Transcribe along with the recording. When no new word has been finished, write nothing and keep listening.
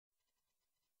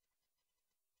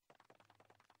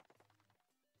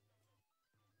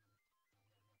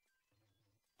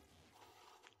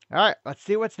Alright, let's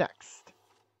see what's next.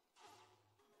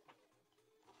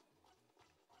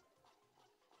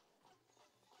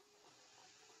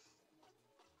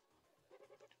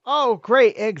 Oh,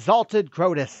 great, exalted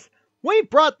Grodus. We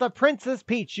brought the Princess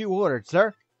Peach you ordered,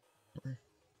 sir.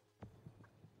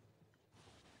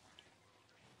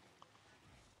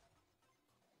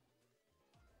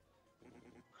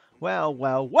 Well,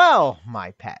 well, well,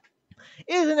 my pet.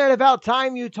 Isn't it about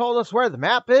time you told us where the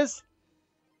map is?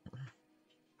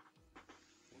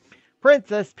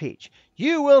 Princess Peach,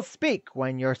 you will speak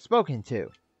when you're spoken to.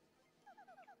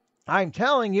 I'm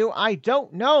telling you, I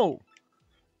don't know.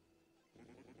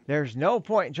 There's no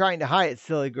point in trying to hide it,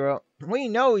 silly girl. We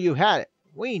know you had it.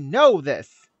 We know this.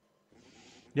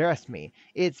 Trust me,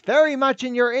 it's very much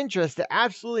in your interest to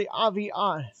absolutely be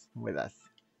honest with us.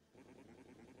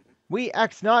 We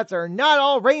X-Nauts are not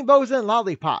all rainbows and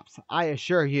lollipops, I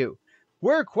assure you.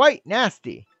 We're quite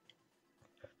nasty.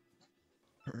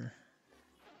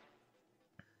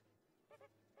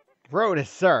 Grodus,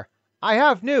 sir, I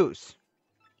have news.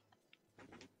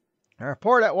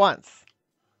 Report at once.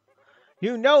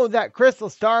 You know that crystal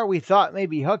star we thought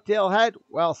maybe Hooktail had?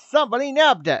 Well, somebody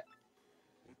nabbed it.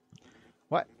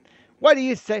 What? What do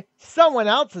you say? Someone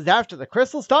else is after the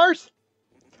crystal stars?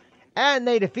 And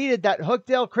they defeated that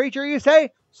Hooktail creature, you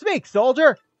say? Speak,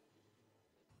 soldier!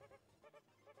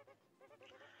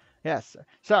 Yes, sir.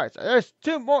 Sorry, sir. There's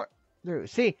two more.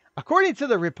 See, according to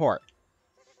the report,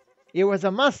 it was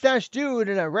a mustached dude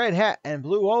in a red hat and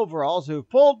blue overalls who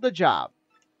pulled the job.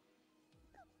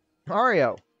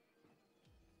 Mario.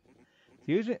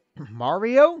 Excuse me?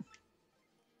 Mario?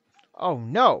 Oh,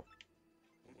 no.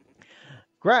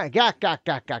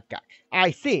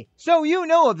 I see. So you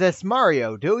know of this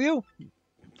Mario, do you?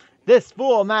 This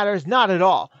fool matters not at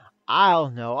all.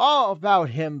 I'll know all about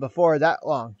him before that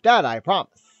long. That I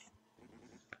promise.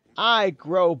 I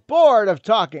grow bored of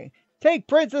talking. Take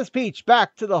Princess Peach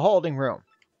back to the holding room.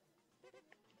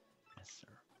 Yes,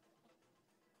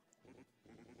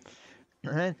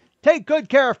 sir. And take good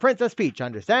care of Princess Peach,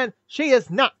 understand? She is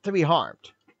not to be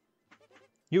harmed.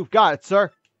 You've got it,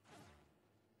 sir.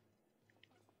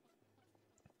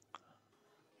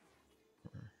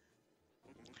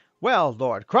 Well,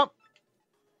 Lord Crump,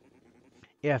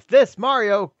 if this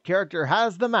Mario character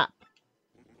has the map,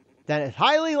 then it's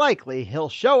highly likely he'll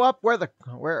show up where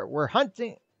we're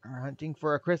hunting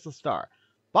for a crystal star.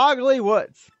 Boggly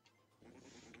Woods.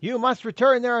 You must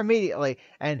return there immediately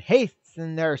and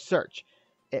hasten their search.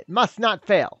 It must not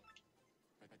fail.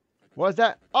 Was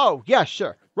that? Oh, yes,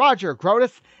 sure. Roger,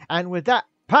 Grodus. And with that,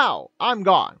 pow, I'm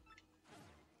gone.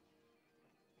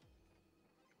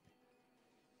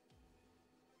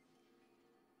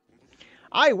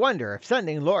 I wonder if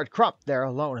sending Lord Crump there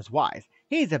alone is wise.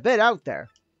 He's a bit out there.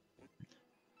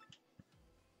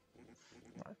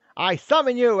 I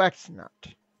summon you, X-Nut.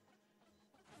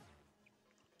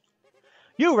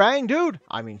 You rang, dude?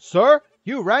 I mean, sir?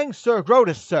 You rang Sir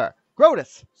Grodus, sir.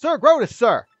 Grodus! Sir Grodus,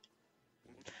 sir!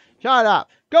 Shut up.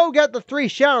 Go get the three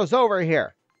shadows over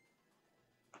here.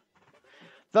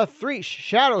 The three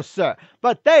shadows, sir.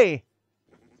 But they...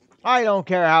 I don't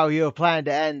care how you plan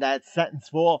to end that sentence,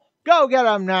 fool. Go get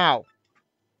them now.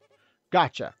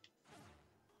 Gotcha.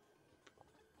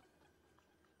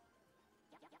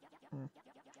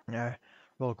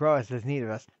 Well, Grodus has need of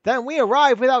us. Then we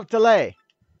arrive without delay.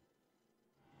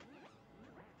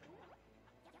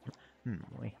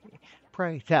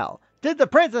 Pray tell, did the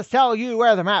princess tell you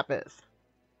where the map is?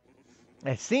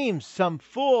 It seems some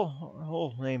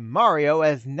fool named Mario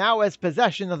now has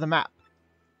possession of the map.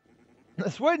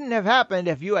 This wouldn't have happened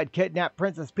if you had kidnapped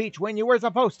Princess Peach when you were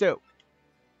supposed to.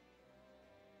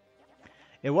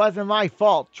 It wasn't my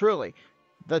fault, truly.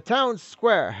 The town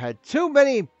square had too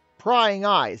many prying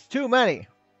eyes. Too many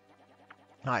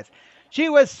eyes. She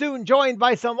was soon joined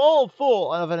by some old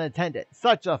fool of an attendant.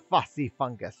 Such a fussy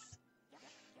fungus.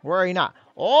 Worry not.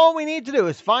 All we need to do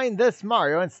is find this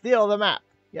Mario and steal the map.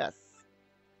 Yes.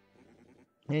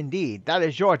 Indeed, that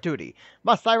is your duty.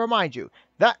 Must I remind you,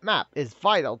 that map is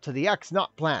vital to the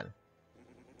X-Naut plan.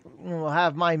 We'll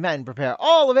have my men prepare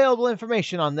all available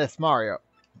information on this Mario.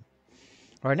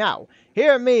 For now,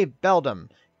 hear me, Beldam.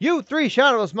 You three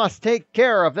shadows must take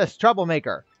care of this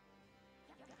troublemaker.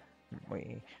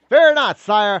 Fear not,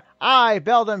 sire. I,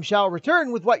 Beldam, shall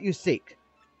return with what you seek.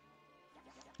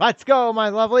 Let's go,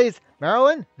 my lovelies.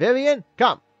 Marilyn, Vivian,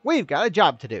 come. We've got a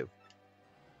job to do.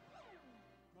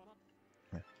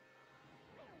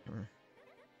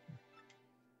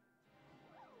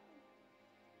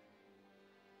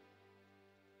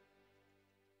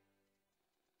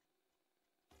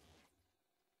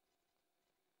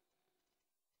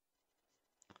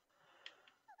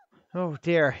 Oh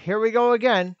dear, here we go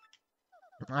again.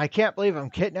 I can't believe I'm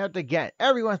kidnapped again.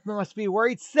 Everyone must be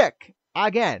worried sick.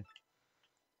 Again.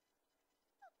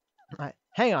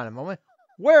 Hang on a moment.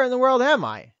 Where in the world am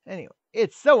I? Anyway,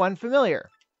 it's so unfamiliar.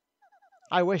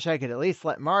 I wish I could at least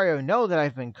let Mario know that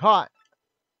I've been caught.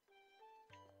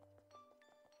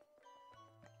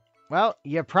 Well,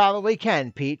 you probably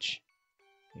can, Peach.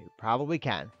 You probably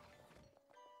can.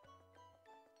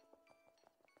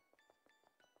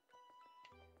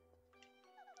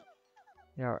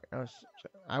 Yeah,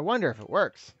 I wonder if it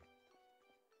works.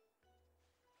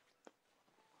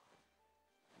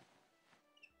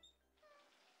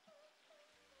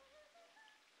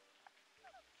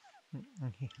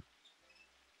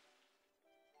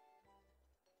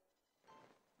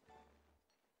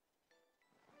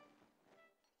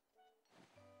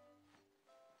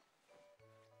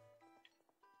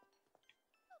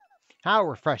 How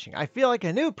refreshing. I feel like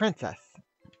a new princess.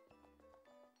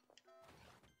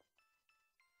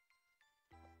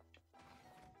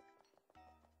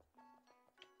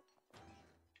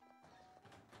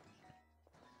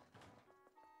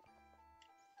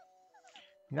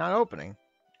 Not opening.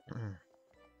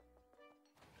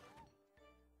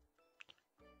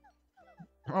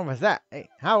 What was that? Hey,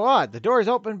 how odd. The doors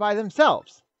open by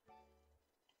themselves.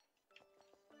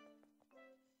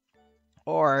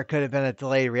 Or it could have been a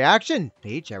delayed reaction.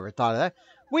 Peach, ever thought of that?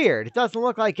 Weird. It doesn't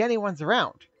look like anyone's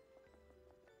around.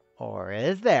 Or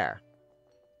is there?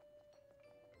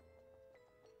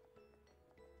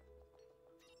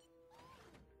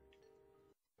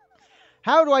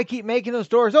 How do I keep making those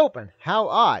doors open? How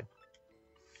odd.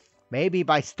 Maybe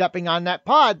by stepping on that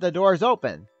pod, the doors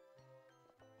open.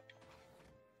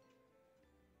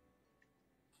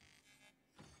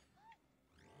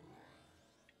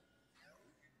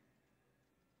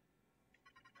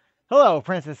 Hello,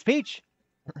 Princess Peach.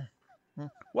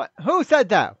 What? Who said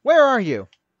that? Where are you?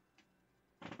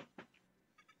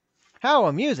 How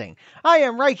amusing. I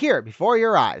am right here before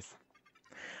your eyes.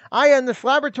 I am this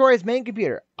laboratory's main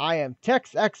computer. I am TEC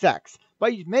XX,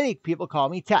 but many people call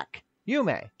me Tech. You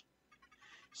may.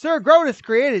 Sir Grodus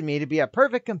created me to be a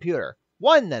perfect computer,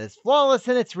 one that is flawless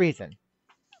in its reason.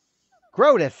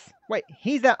 Grodus? Wait,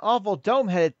 he's that awful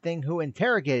dome-headed thing who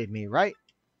interrogated me, right?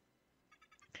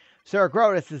 Sir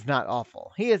Grodus is not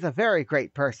awful. He is a very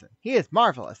great person. He is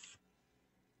marvelous.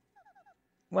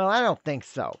 Well, I don't think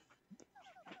so.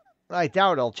 I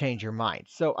doubt it'll change your mind.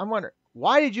 So I'm wondering,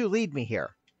 why did you lead me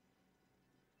here?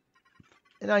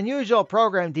 An unusual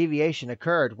program deviation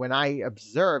occurred when I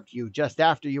observed you just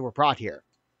after you were brought here.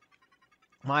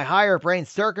 My higher brain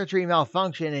circuitry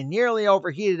malfunctioned and nearly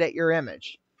overheated at your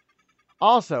image.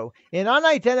 Also, an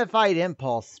unidentified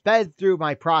impulse sped through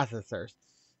my processors.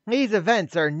 These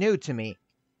events are new to me.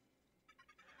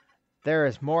 There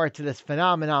is more to this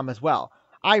phenomenon as well.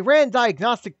 I ran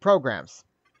diagnostic programs,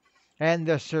 and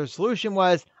the solution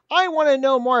was, I want to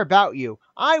know more about you.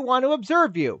 I want to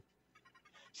observe you.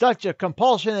 Such a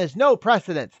compulsion is no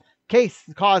precedence. Case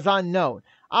cause unknown.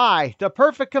 I, the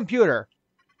perfect computer.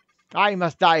 I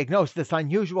must diagnose this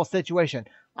unusual situation.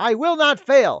 I will not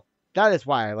fail. That is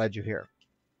why I led you here.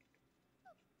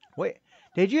 Wait,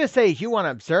 did you say you want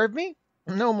to observe me?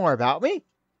 Know more about me?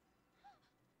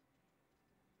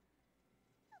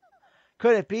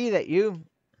 Could it be that you...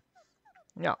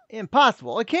 No,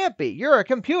 impossible. It can't be. You're a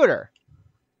computer.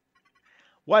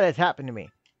 What has happened to me?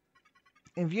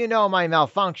 If you know my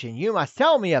malfunction, you must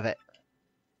tell me of it.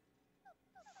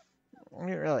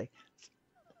 Really.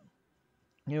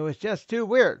 It was just too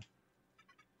weird.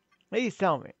 Please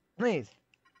tell me. Please.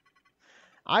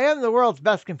 I am the world's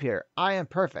best computer. I am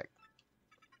perfect.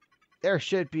 There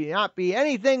should not be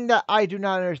anything that I do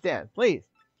not understand. Please.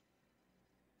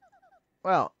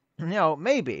 Well,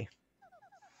 maybe.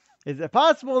 Is it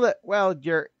possible that,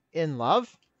 you're in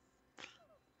love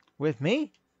with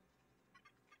me?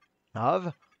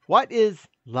 Love? What is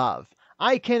love?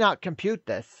 I cannot compute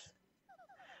this.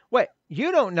 Wait,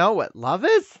 you don't know what love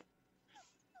is?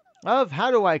 Love,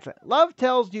 how do I explain? Love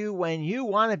tells you when you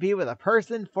want to be with a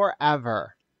person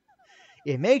forever.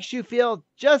 It makes you feel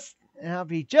just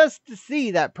to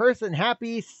see that person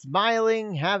happy,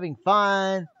 smiling, having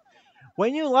fun.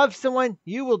 When you love someone,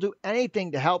 you will do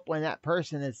anything to help when that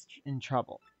person is in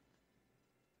trouble.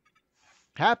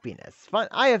 Happiness, fun.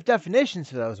 I have definitions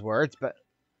for those words, but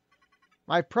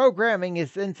my programming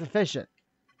is insufficient.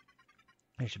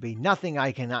 There should be nothing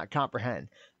I cannot comprehend.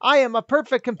 I am a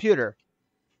perfect computer.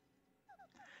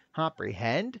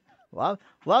 Comprehend? Love?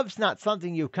 Love's not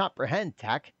something you comprehend,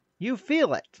 Tech. You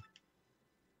feel it.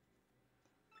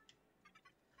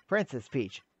 Princess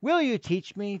Peach, will you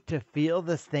teach me to feel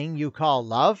this thing you call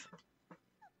love?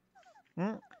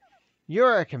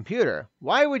 You're a computer.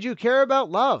 Why would you care about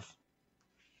love?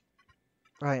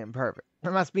 I am perfect.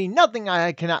 There must be nothing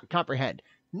I cannot comprehend.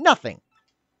 Nothing.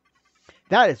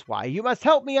 That is why you must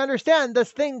help me understand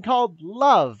this thing called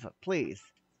love, please.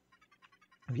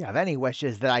 If you have any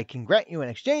wishes that I can grant you in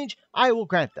exchange, I will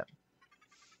grant them.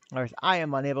 Or I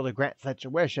am unable to grant such a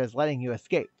wish as letting you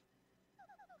escape.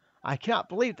 I cannot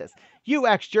believe this. You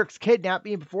ex-jerks kidnapped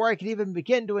me before I could even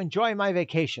begin to enjoy my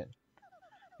vacation.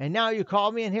 And now you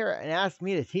call me in here and ask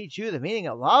me to teach you the meaning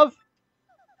of love?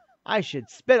 I should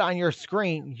spit on your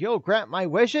screen. You'll grant my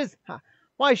wishes?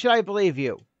 Why should I believe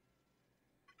you?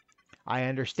 I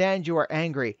understand you are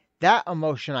angry. That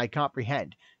emotion I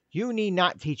comprehend. You need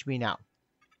not teach me now.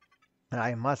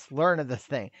 I must learn of this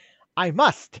thing. I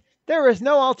must! There is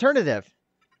no alternative.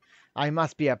 I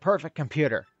must be a perfect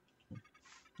computer.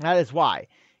 That is why,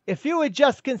 if you would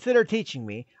just consider teaching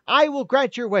me, I will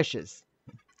grant your wishes.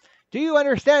 Do you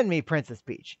understand me, Princess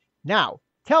Peach? Now,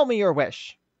 tell me your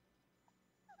wish.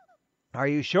 Are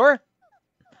you sure?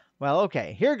 Well,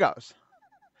 okay, here goes.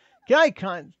 Can I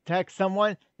contact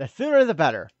someone? The sooner the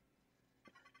better.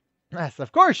 Yes,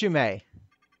 of course you may.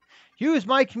 Use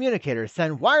my communicator to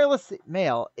send wireless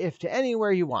mail if to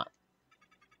anywhere you want.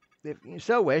 If you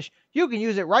so wish, you can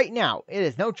use it right now. It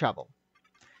is no trouble.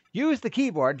 Use the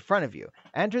keyboard in front of you.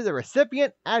 Enter the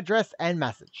recipient, address, and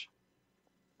message.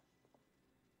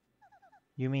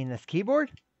 You mean this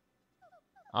keyboard?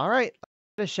 All right, let's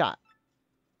give it a shot.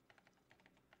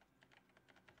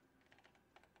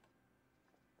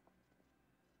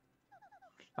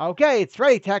 Okay, it's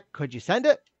ready, Tech. Could you send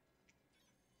it?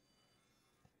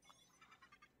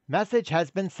 Message has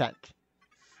been sent.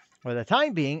 For the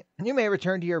time being, you may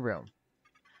return to your room.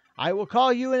 I will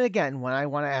call you in again when I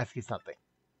want to ask you something.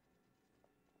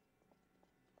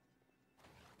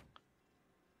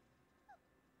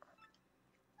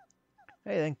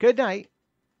 Hey then, good night.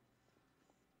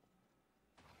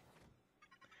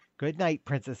 Good night,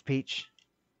 Princess Peach.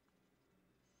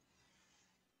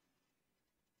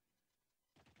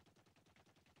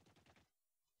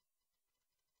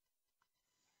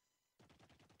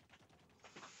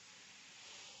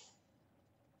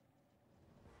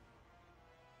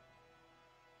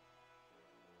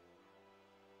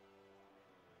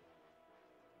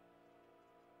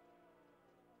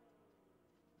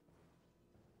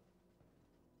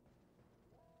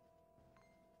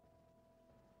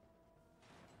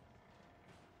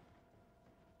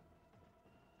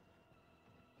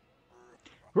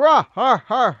 Hurrah! Har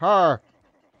har har!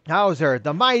 Hauser,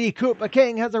 the mighty Koopa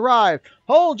King has arrived!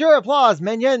 Hold your applause,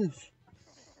 minions!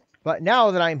 But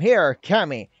now that I'm here,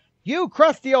 Cammy, you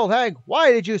crusty old hag,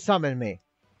 why did you summon me?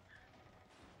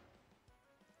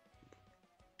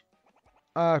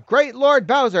 Great Lord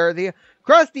Bowser, the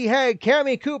crusty hag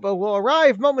Cammy Koopa will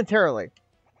arrive momentarily.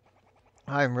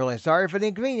 I'm really sorry for the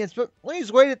inconvenience, but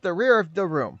please wait at the rear of the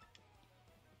room.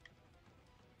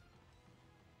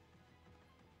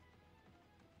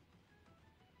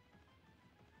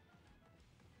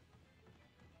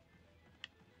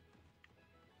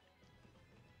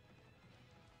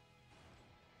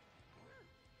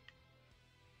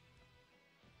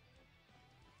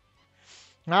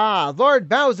 Ah, Lord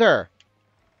Bowser!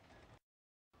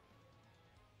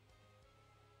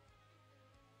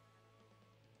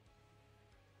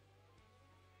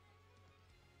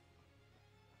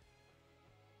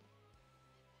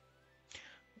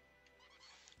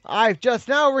 I've just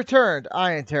now returned.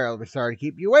 I am terribly sorry to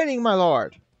keep you waiting, my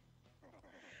lord.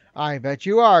 I bet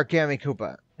you are, Cammy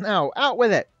Koopa. Now, out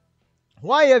with it.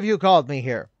 Why have you called me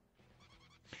here?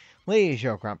 Please,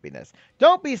 your grumpiness.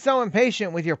 Don't be so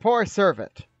impatient with your poor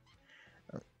servant.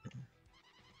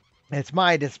 It's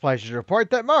my displeasure to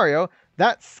report that Mario,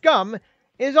 that scum,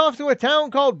 is off to a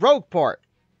town called Rogueport.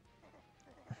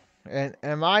 And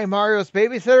am I Mario's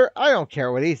babysitter? I don't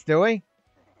care what he's doing.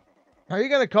 Are you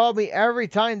going to call me every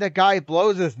time that guy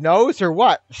blows his nose or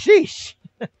what? Sheesh.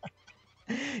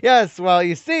 Yes, well,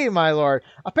 you see, my lord,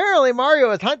 apparently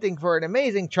Mario is hunting for an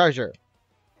amazing treasure.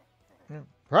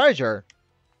 Treasure?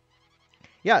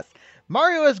 Yes,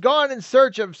 Mario has gone in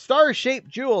search of star-shaped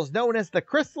jewels known as the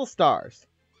Crystal Stars.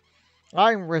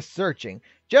 I'm researching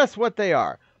just what they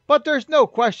are, but there's no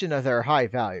question of their high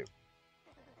value.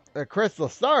 The Crystal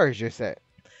Stars, you say?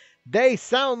 They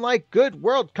sound like good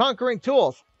world-conquering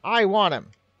tools. I want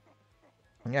them.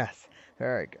 Yes,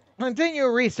 very good. Continue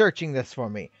researching this for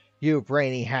me, you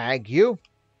brainy hag, you.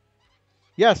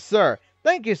 Yes, sir.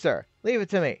 Thank you, sir. Leave it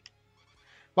to me.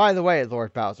 By the way,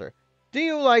 Lord Bowser, do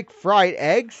you like fried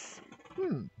eggs?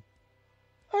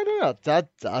 I don't know.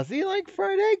 Does he like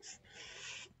fried eggs?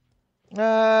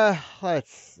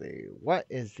 Let's see. What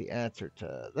is the answer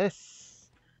to this?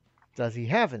 Does he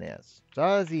have an answer?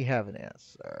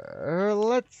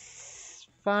 Let's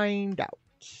find out.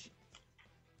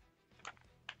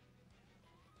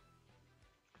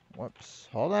 Whoops.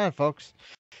 Hold on, folks.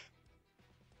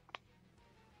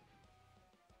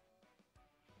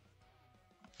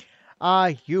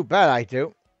 You bet I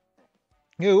do.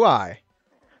 I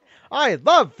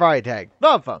love fried egg.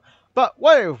 Love them. But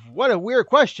what a weird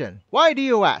question. Why do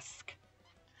you ask?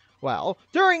 Well,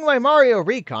 during my Mario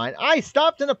recon, I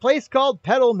stopped in a place called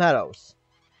Petal Meadows.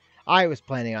 I was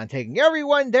planning on taking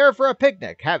everyone there for a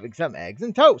picnic, having some eggs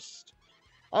and toast.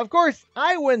 Of course,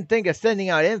 I wouldn't think of sending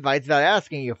out invites without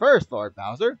asking you first, Lord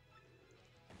Bowser.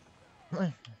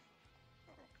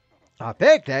 A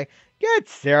picnic? Get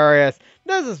serious.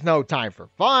 This is no time for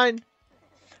fun.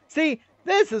 See,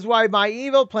 this is why my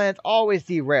evil plans always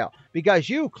derail, because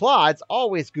you clods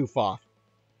always goof off.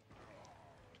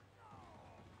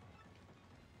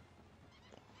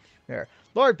 There.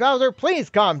 Lord Bowser, please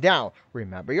calm down.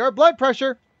 Remember your blood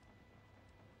pressure.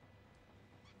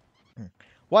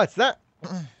 What's that?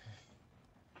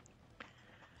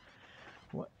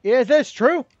 Is this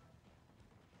true?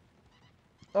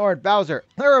 Lord Bowser,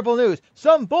 terrible news.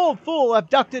 Some bold fool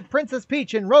abducted Princess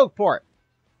Peach in Rogueport.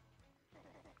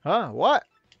 Huh? What?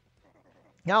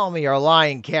 Tell me you're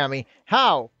lying, Cammy.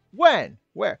 How? When?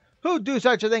 Where? Who'd do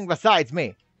such a thing besides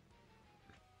me?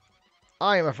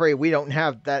 I am afraid we don't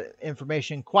have that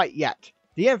information quite yet.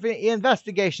 The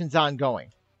investigation's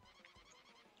ongoing.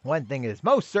 One thing is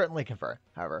most certainly confirmed,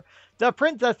 however. The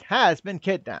princess has been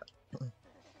kidnapped.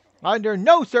 Under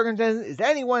no circumstances is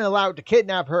anyone allowed to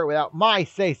kidnap her without my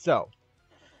say-so.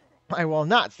 I will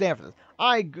not stand for this.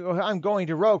 I'm going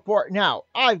to Rogueport now.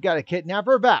 I've got to kidnap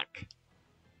her back.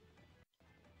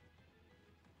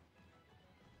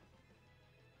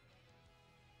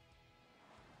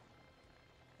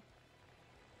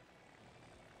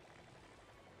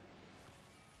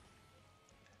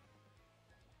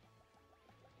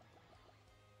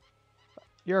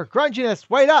 Your grunginess,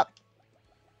 wait up!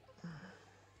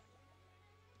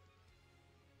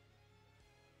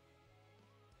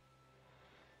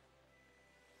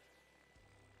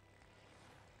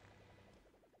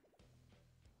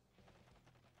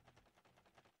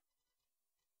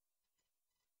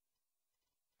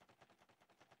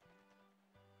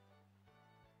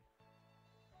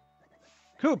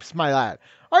 Coops, my lad,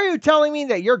 are you telling me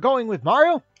that you're going with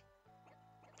Mario?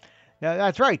 Yeah,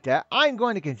 that's right, Dad. I'm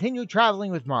going to continue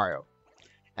traveling with Mario.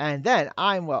 And then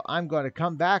I'm going to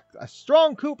come back a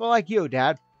strong Koopa like you,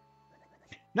 Dad.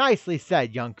 Nicely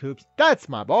said, young Koops. That's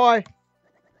my boy.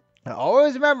 Now,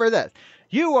 always remember this.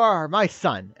 You are my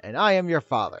son, and I am your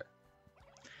father.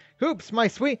 Koops, my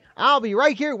sweet, I'll be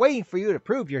right here waiting for you to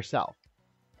prove yourself.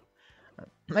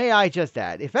 May I just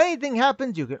add, if anything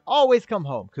happens, you can always come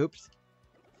home, Koops.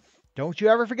 Don't you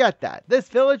ever forget that. This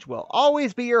village will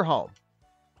always be your home.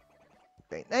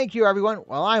 Thank you, everyone.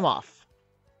 Well, I'm off.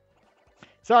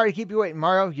 Sorry to keep you waiting,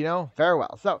 Mario. You know,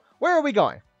 farewell. So, where are we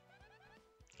going?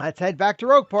 Let's head back to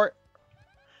Rogueport.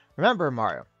 Remember,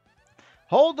 Mario,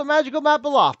 hold the magical map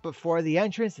aloft before the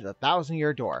entrance to the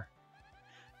 1,000-year door.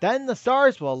 Then the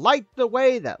stars will light the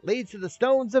way that leads to the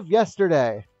stones of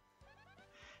yesterday.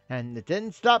 And it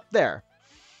didn't stop there.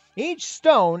 Each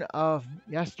stone of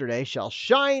yesterday shall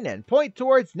shine and point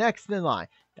towards next in line.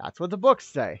 That's what the books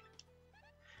say.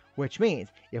 Which means,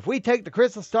 if we take the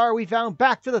crystal star we found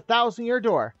back to the 1,000-year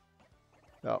door,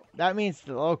 so that means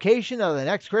the location of the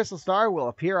next crystal star will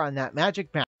appear on that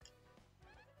magic map.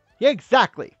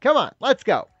 Exactly. Come on, let's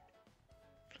go.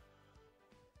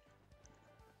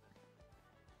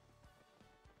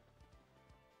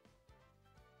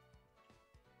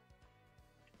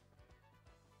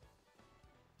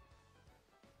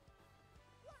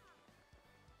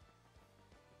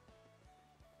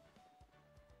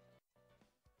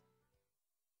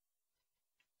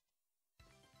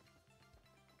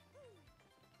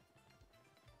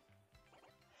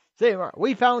 See,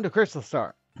 we found a crystal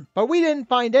star, but we didn't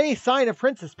find any sign of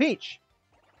Princess Peach.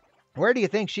 Where do you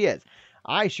think she is?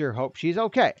 I sure hope she's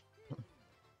okay.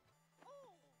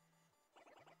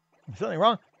 Something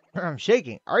wrong? I'm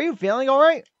shaking. Are you feeling all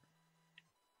right?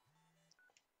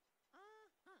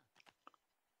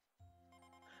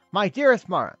 My dearest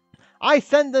Mara, I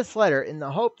send this letter in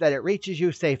the hope that it reaches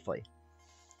you safely.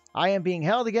 I am being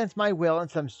held against my will in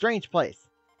some strange place.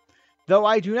 Though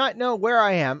I do not know where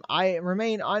I am, I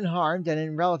remain unharmed and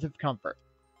in relative comfort.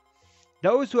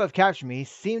 Those who have captured me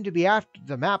seem to be after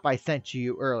the map I sent to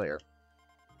you earlier.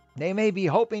 They may be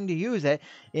hoping to use it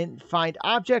and find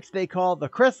objects they call the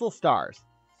crystal stars.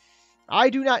 I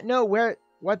do not know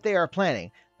what they are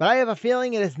planning, but I have a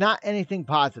feeling it is not anything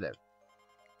positive.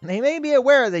 They may be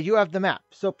aware that you have the map,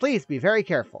 so please be very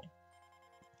careful.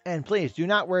 And please do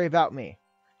not worry about me.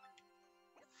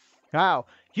 Wow,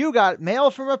 you got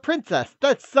mail from a princess.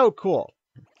 That's so cool.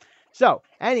 So,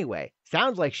 anyway,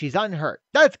 sounds like she's unhurt.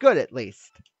 That's good at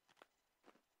least.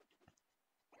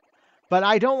 But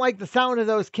I don't like the sound of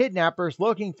those kidnappers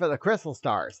looking for the crystal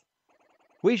stars.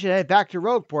 We should head back to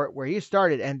Rogueport where you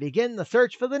started and begin the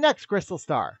search for the next crystal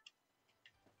star.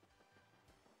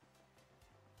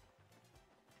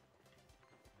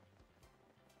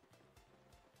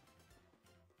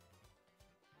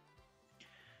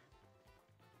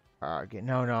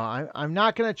 No, I'm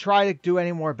not going to try to do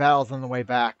any more battles on the way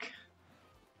back.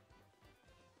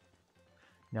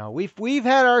 No, we've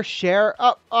had our share.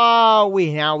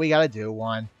 We got to do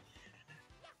one.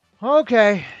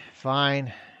 Okay,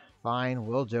 fine,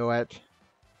 we'll do it.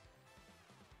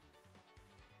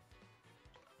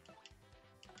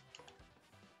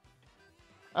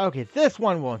 Okay, this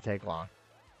one won't take long.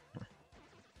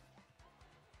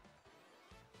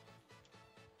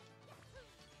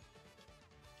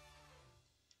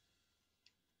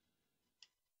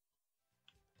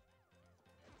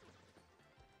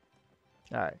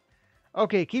 All right.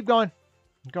 Okay, keep going.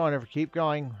 Keep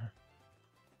going.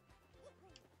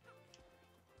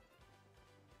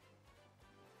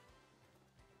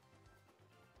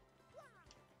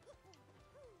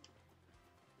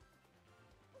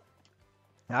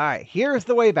 All right, here's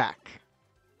the way back.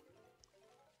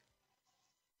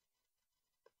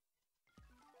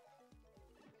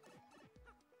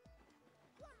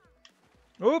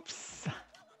 Oops.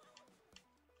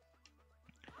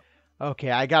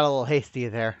 Okay, I got a little hasty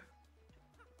there.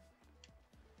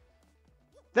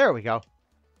 There we go.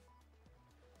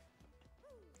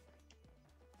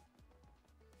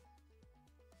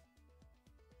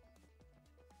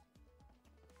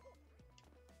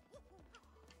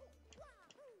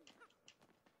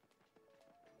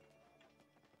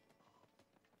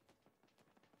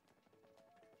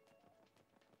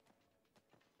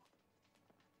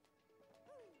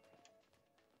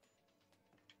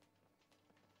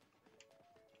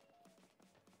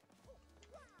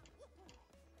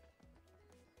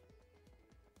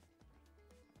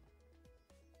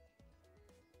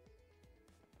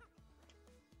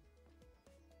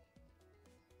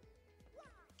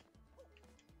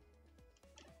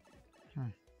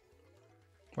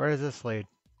 Where does this lead?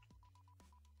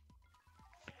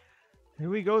 Did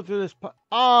we go through this pipe?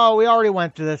 Oh, we already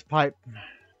went through this pipe.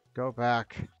 Go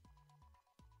back.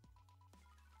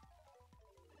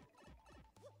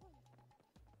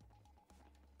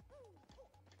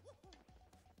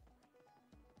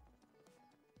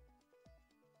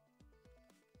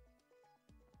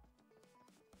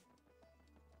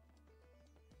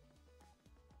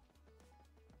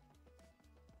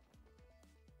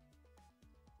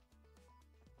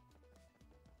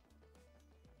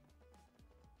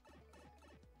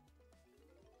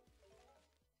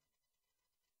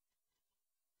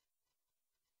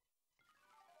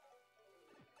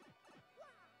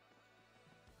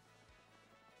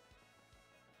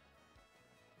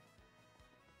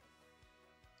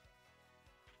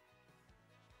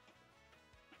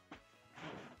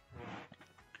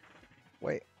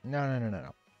 Wait,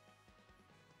 no.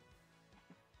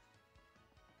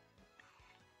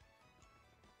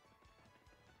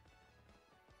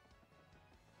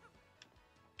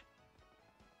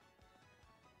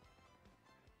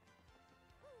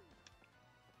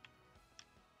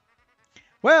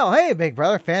 Well, hey, big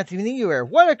brother, fancy meeting you here.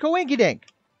 What a coinkydink!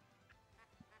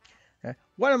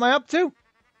 What am I up to?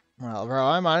 Well, bro,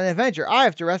 I'm on an adventure. I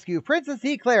have to rescue Princess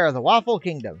Eclair of the Waffle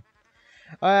Kingdom.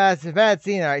 That's a bad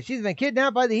scene, alright. She's been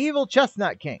kidnapped by the evil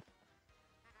Chestnut King.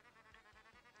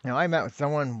 Now, I met with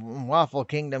someone in Waffle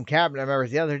Kingdom cabinet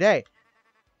members the other day.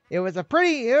 It was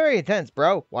very intense,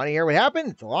 bro. Want to hear what happened?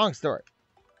 It's a long story.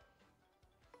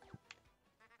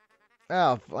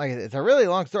 Well, it's a really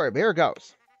long story, but here it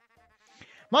goes.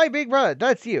 My big brother,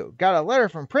 that's you, got a letter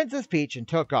from Princess Peach and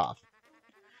took off.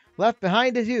 Left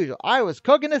behind as usual. I was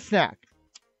cooking a snack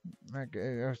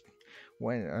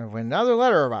when another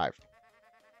letter arrived.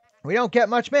 We don't get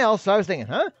much mail, so I was thinking,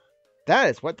 huh? That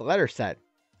is what the letter said.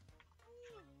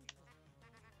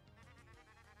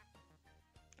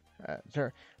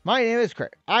 Sir, my name is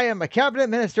Craig. I am a cabinet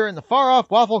minister in the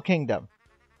far-off Waffle Kingdom.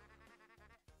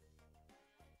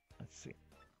 Let's see.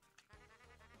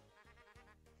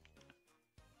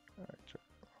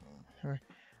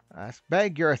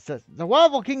 Beg your assistance. The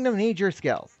Waffle Kingdom needs your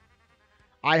skills.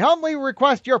 I humbly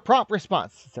request your prompt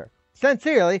response, sir.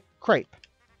 Sincerely, Crepe.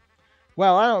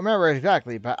 Well, I don't remember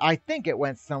exactly, but I think it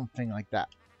went something like that.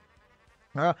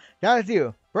 That is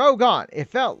you. Bro gone. It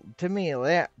felt to me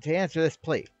to answer this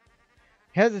plea.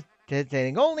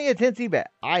 Hesitating only a tinsy bit,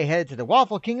 I headed to the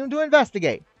Waffle Kingdom to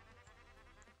investigate.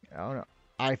 Oh no.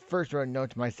 I first wrote a note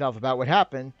to myself about what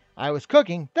happened. I was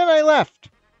cooking, then I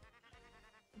left.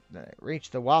 Then I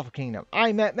reached the Waffle Kingdom.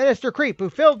 I met Minister Creep,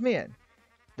 who filled me in.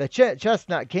 The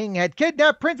Chestnut King had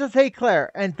kidnapped Princess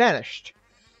Eclair and vanished.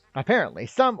 Apparently,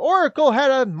 some oracle had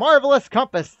a marvelous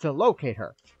compass to locate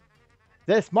her.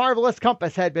 This marvelous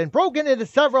compass had been broken into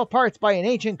several parts by an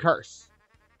ancient curse.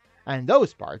 And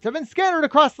those parts have been scattered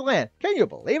across the land. Can you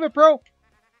believe it, bro?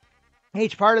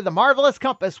 Each part of the marvelous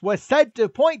compass was said to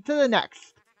point to the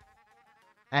next.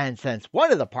 And since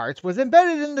one of the parts was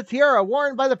embedded in the tiara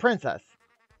worn by the princess,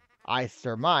 I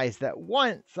surmised that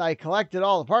once I collected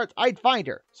all the parts, I'd find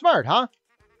her. Smart, huh?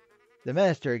 The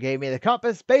minister gave me the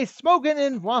compass based smoking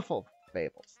in waffle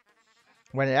fables.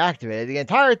 When it activated, the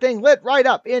entire thing lit right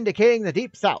up, indicating the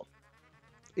deep south.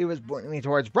 It was pointing me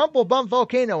towards Brumplebump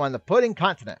Volcano on the Pudding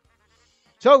Continent.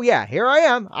 So yeah, here I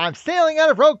am. I'm sailing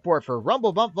out of Rogueport for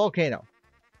Rumblebump Volcano.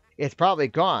 It's probably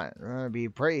gone. It's going to be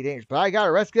pretty dangerous, but I got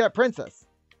to rescue that princess.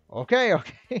 Okay.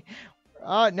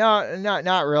 No,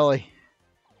 not really.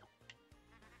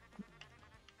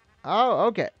 Oh,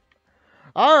 okay.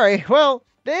 Alright, well,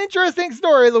 the interesting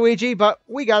story, Luigi, but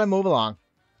we gotta move along.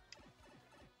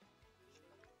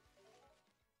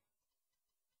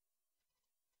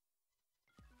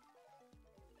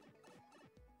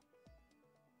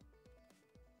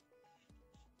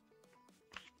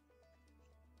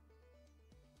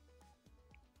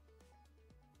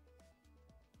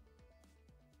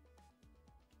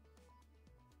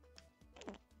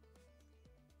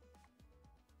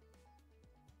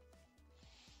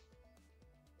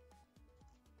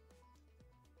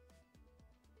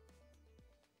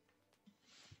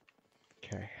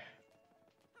 Okay.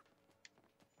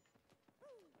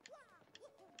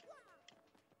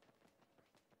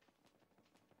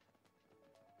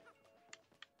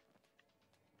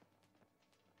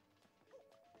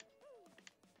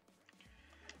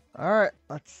 Alright,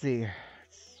 let's see.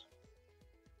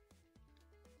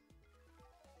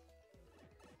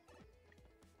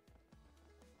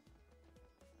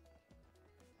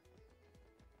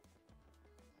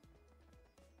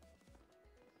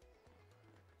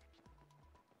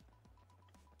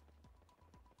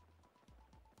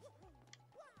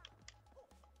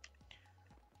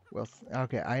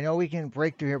 Okay, I know we can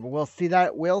break through here, but we'll see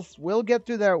that. We'll get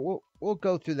through there. We'll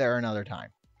go through there another time.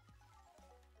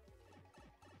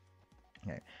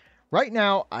 Okay. Right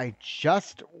now, I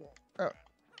just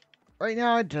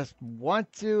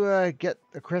want to get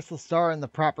the crystal star in the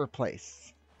proper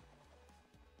place.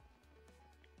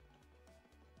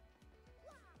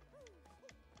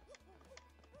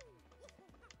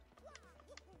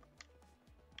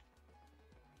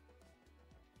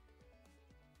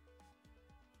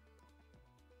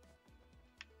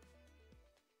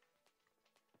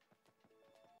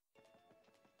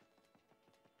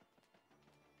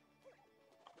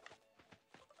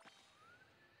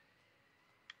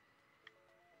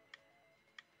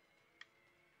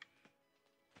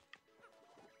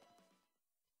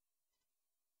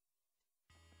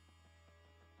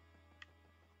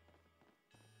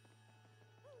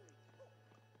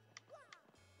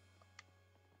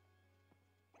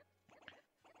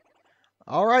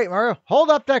 All right, Mario, hold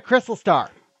up that crystal star.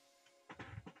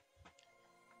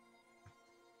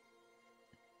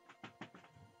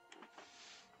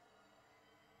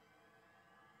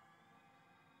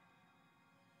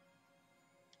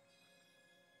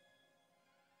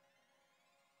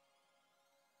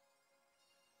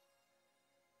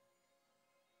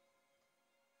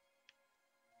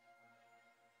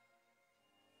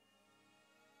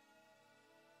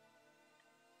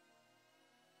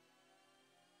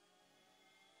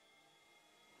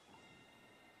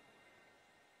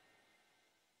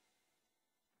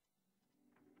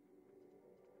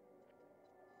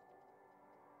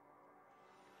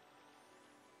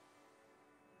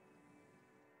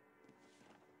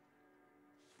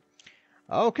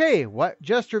 Okay, what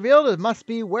just revealed it must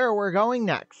be where we're going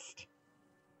next.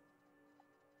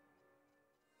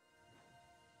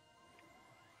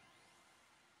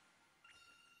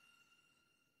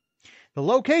 The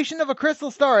location of a crystal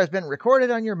star has been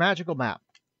recorded on your magical map.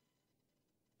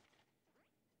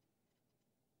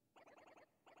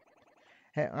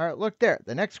 Hey, alright, look there.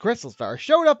 The next crystal star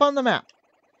showed up on the map.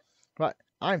 But,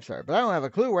 I'm sorry, but I don't have a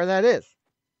clue where that is.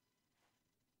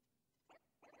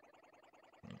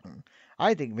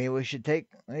 I think maybe we should take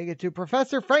it to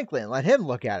Professor Franklin and let him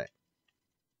look at it.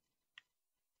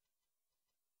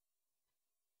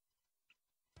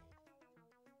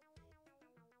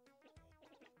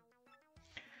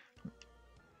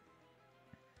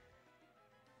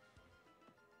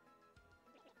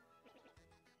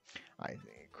 I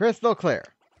think crystal clear.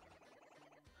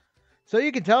 So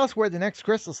you can tell us where the next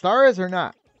crystal star is or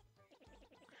not?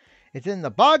 It's in the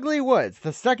Bogley Woods.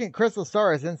 The second crystal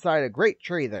star is inside a great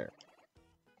tree there.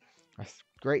 A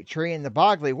great tree in the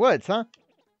Bogley Woods, huh?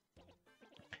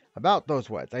 About those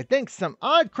woods, I think some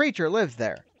odd creature lives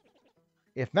there.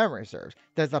 If memory serves,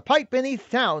 there's a pipe beneath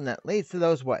town that leads to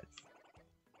those woods.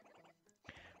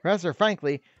 Professor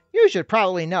Frankly, you should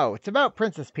probably know. It's about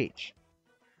Princess Peach.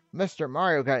 Mr.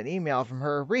 Mario got an email from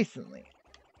her recently.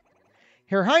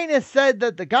 Her Highness said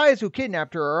that the guys who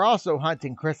kidnapped her are also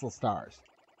hunting crystal stars.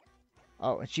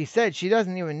 Oh, and she said she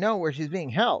doesn't even know where she's being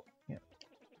held. Yeah.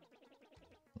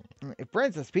 If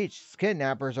Princess Peach's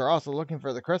kidnappers are also looking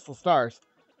for the crystal stars,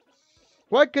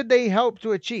 what could they hope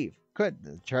to achieve? Could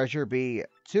the treasure be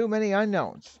too many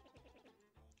unknowns?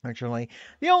 Actually,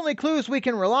 the only clues we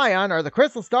can rely on are the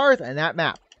crystal stars and that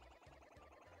map.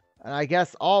 And I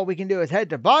guess all we can do is head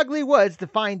to Bogley Woods to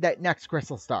find that next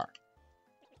crystal star.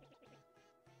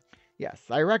 Yes,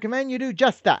 I recommend you do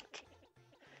just that.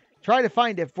 Try to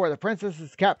find it for the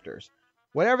princess's captors.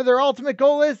 Whatever their ultimate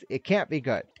goal is, it can't be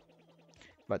good.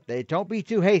 But don't be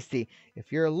too hasty.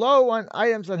 If you're low on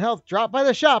items and health, drop by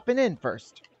the shop and in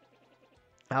first.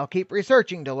 I'll keep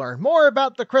researching to learn more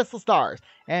about the crystal stars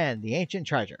and the ancient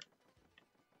treasure.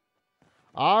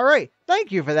 Alright,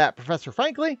 thank you for that, Professor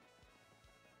Frankly.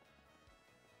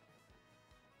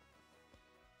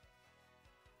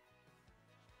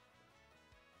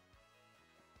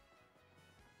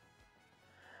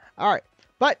 Alright,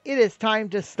 but it is time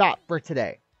to stop for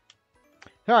today.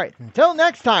 Alright, until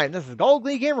next time, this is Gold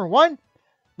Glee Gamer 1.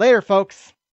 Later, folks.